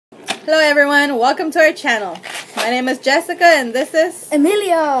Hello everyone, welcome to our channel. My name is Jessica and this is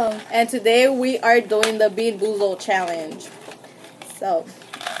Emilio. And today we are doing the Being Boozled challenge. So,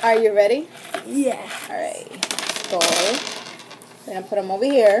 are you ready? Yeah. Alright, so I'm going to put them over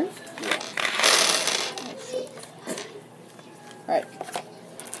here. Yeah. Alright,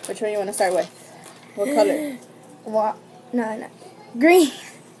 which one you want to start with? What color? What? No. Green.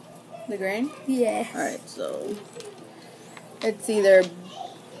 The green? Yeah. Alright, so it's either,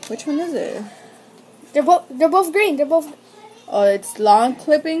 which one is it? They're both green. They're both. Oh, it's long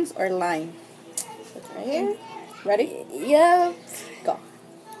clippings or line. So it's right here. Ready? Yeah. Go.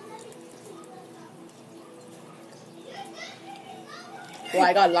 Well,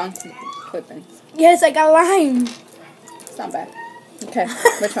 I got long clippings. Yes, I got lime. It's not bad. Okay,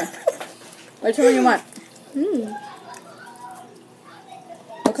 which one? Which one you want?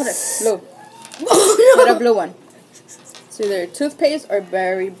 What color? Blue. Oh, no. Get a blue one. It's either toothpaste or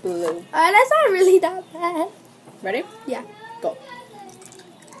berry blue. That's not really that bad. Ready? Yeah. Go.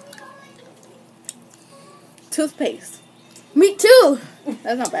 Toothpaste. Me too.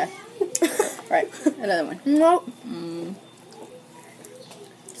 That's not bad. Right, another one. Nope.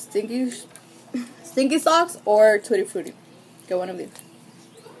 Stinky socks or Tutti Frutti. Get one of these.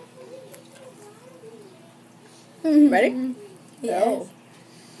 Ready? Yes.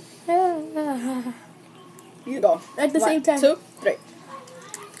 Go. You go. At the same time. 1, 2, 3.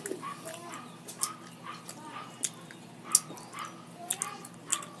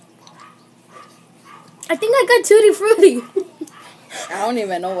 I think I got Tutti Frutti. I don't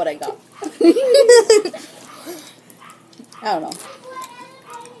even know what I got. I don't know.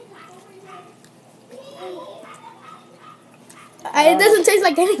 It doesn't taste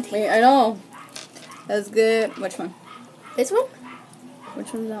like anything. Wait, I know. That's good. Which one? This one?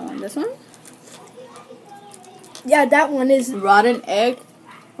 Which one's that one? This one? Yeah, that one is. Rotten egg.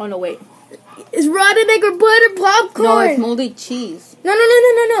 Oh no, wait. It's rotten egg or butter popcorn. No, it's moldy cheese. No.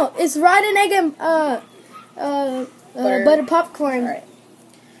 It's rotten egg and butter popcorn. Alright.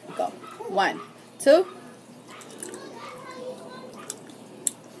 Go. 1, 2.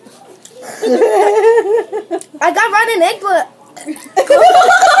 I got rotten egg, but.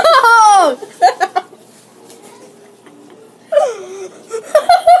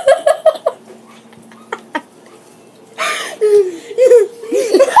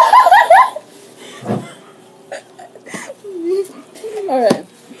 Alright.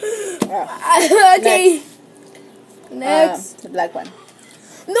 Okay. Next. The black one.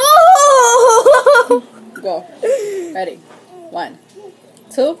 No! Go. Ready. 1,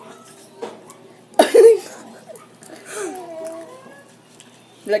 2.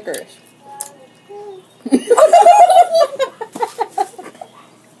 Licorice.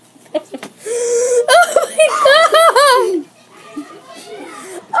 Oh my god!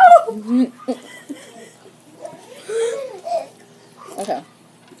 Oh! Okay.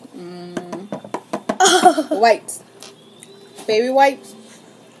 Wipes. Baby wipes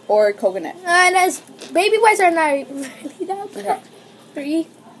or coconut? Baby wipes are not really that bad. Okay. 3,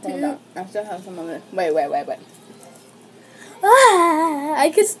 2. Hold on. I still have some of it. Wait. I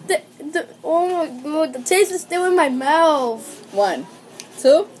can oh my god, the taste is still in my mouth. 1,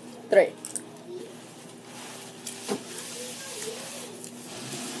 2, 3.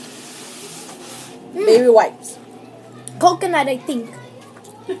 Baby wipes. Coconut, I think.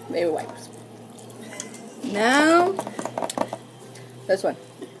 Baby wipes. Now, this one.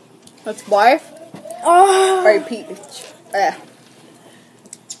 Let's barf Oh. or peach.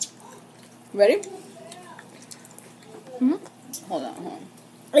 Ready? Hold on.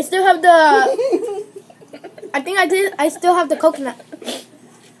 I still have the. I still have the coconut.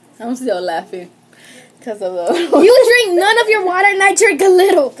 I'm still laughing because of the. You drink none of your water and I drink a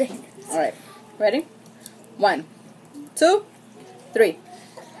little. Alright. Ready? 1, 2, 3.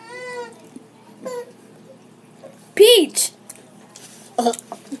 Peach.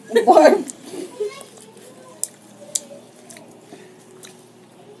 Barf.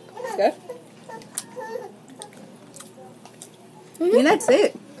 Good. And that's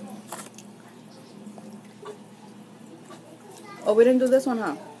it. Oh, we didn't do this one,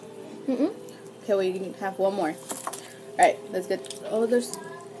 huh? Okay, we can have one more. Alright, let's get. Oh, there's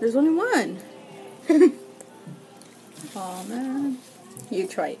only one. Oh man, you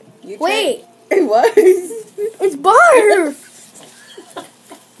try it. Wait. It was. It's barf.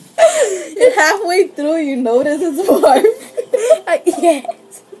 And halfway through, you notice it's barf. Yes.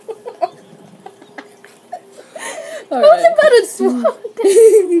 All I was right. about to swallow that.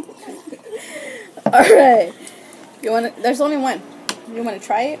 All right. You wanna? There's only one. You wanna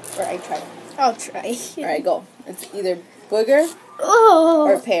try it or I try it? I'll try. All right, go. It's either booger Oh.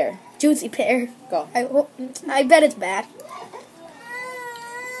 or pear. juicy pear. Go. I bet it's bad.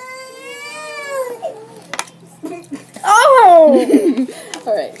 Oh!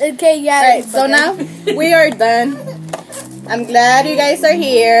 Alright. Okay, yeah. Alright, so now we are done. I'm glad you guys are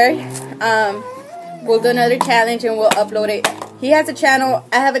here. We'll do another challenge and we'll upload it. He has a channel.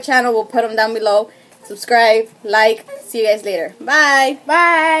 I have a channel. We'll put them down below. Subscribe, like. See you guys later. Bye.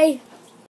 Bye.